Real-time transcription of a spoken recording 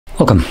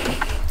Welcome.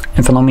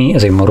 In front of me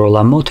is a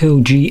Motorola Moto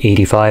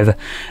G85,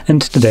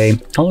 and today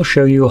I'll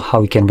show you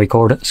how you can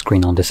record a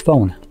screen on this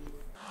phone.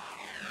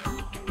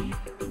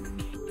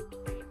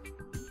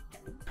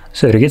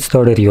 So to get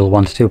started, you'll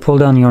want to pull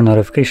down your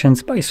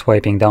notifications by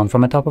swiping down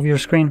from the top of your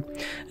screen,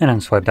 and then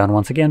swipe down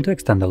once again to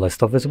extend the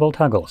list of visible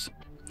toggles.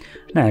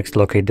 Next,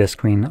 locate the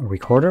screen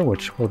recorder,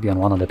 which will be on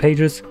one of the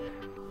pages.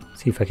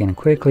 See if I can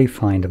quickly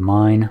find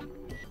mine.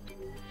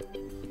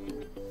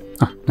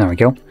 There we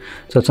go.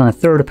 So it's on the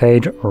third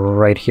page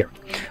right here.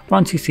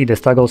 Once you see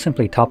this toggle,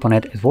 simply tap on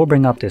it. It will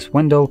bring up this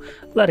window,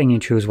 letting you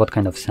choose what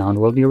kind of sound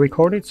will be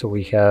recorded. So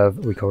we have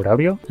record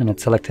audio, and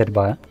it's selected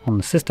on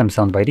the system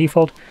sound by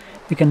default.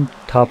 You can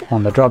tap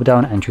on the drop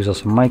down and choose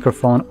also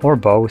microphone or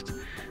both,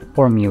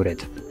 or mute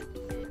it.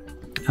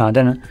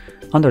 Then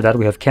under that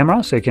we have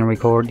camera, so you can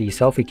record the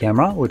selfie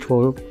camera, which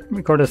will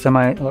record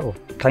a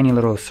tiny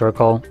little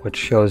circle which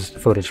shows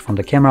footage from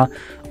the camera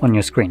on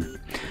your screen.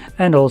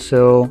 And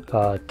also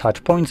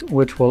touch points,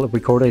 which will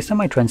record a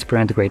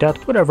semi-transparent gray dot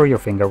wherever your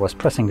finger was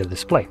pressing the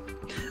display.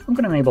 I'm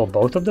going to enable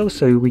both of those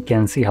so we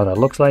can see how that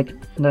looks like,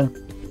 and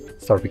then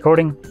start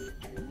recording.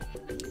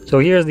 So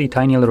here's the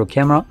tiny little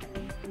camera.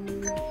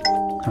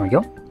 There we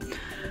go.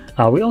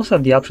 We also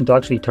have the option to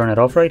actually turn it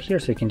off right here,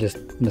 so you can just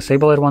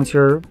disable it once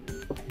you're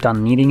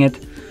done needing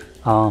it.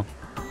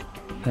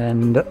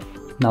 And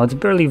now it's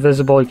barely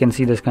visible. You can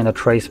see this kind of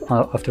trace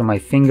after my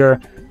finger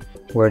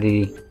where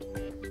the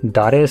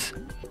dot is.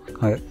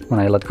 When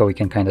I let go, we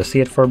can kind of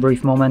see it for a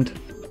brief moment.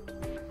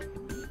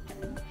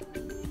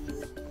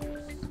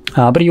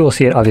 But you will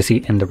see it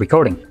obviously in the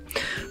recording.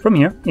 From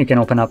here, you can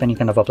open up any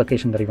kind of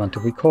application that you want to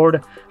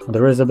record.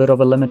 There is a bit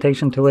of a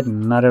limitation to it.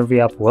 Not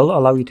every app will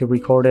allow you to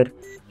record it,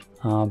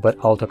 but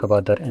I'll talk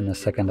about that in a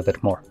second a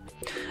bit more.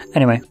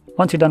 Anyway,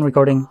 once you're done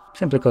recording,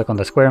 simply click on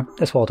the square.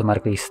 This will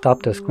automatically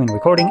stop the screen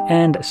recording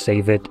and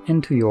save it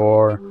into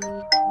your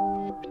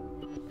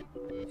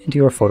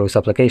Photos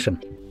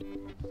application.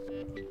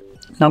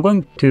 Now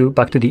going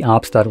back to the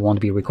apps that won't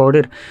be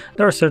recorded,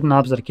 there are certain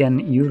apps that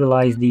can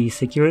utilize the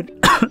security.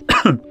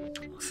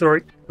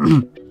 Sorry.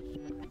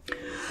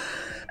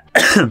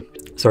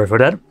 Sorry for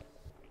that.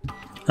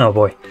 Oh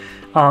boy.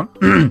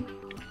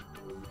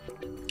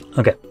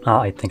 Okay,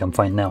 I think I'm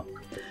fine now.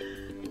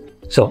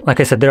 So, like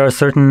I said, there are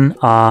certain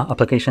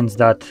applications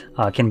that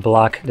can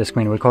block the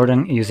screen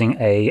recording using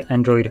a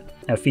Android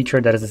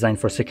feature that is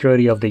designed for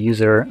security of the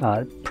user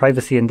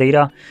privacy and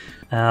data.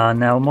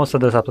 Now, most of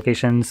those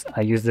applications,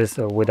 I use this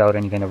without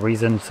any kind of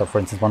reason. So, for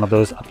instance, one of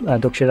those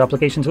dog-shit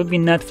applications would be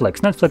Netflix.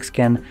 Netflix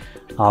can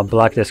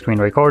block the screen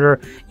recorder,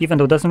 even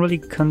though it doesn't really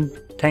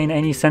contain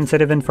any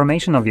sensitive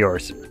information of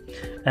yours.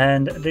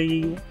 And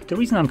the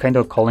reason I'm kind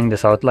of calling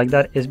this out like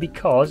that is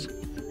because,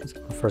 let's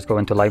first go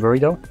into library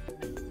though,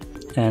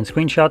 and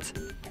screenshots,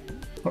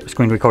 or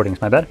screen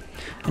recordings, my bad,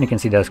 and you can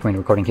see the screen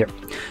recording here.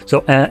 So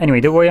anyway,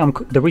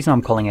 the reason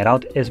I'm calling it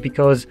out is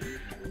because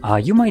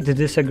you might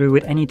disagree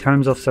with any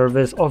terms of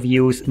service of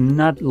use,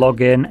 not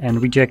log in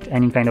and reject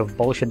any kind of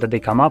bullshit that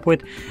they come up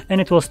with, and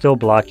it will still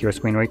block your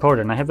screen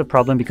recorder. And I have a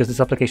problem because this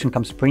application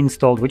comes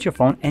pre-installed with your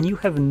phone and you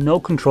have no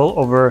control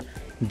over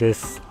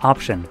this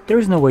option. There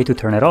is no way to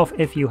turn it off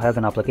if you have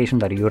an application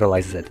that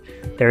utilizes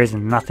it. There is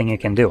nothing you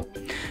can do.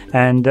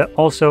 And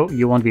also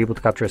you won't be able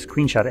to capture a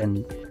screenshot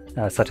in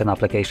such an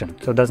application.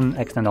 So it doesn't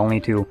extend only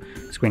to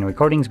screen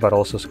recordings, but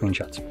also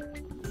screenshots.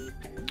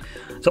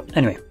 So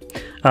anyway,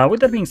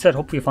 with that being said,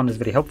 hopefully you found this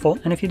video helpful,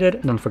 and if you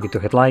did, don't forget to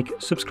hit like,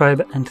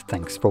 subscribe, and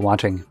thanks for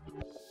watching.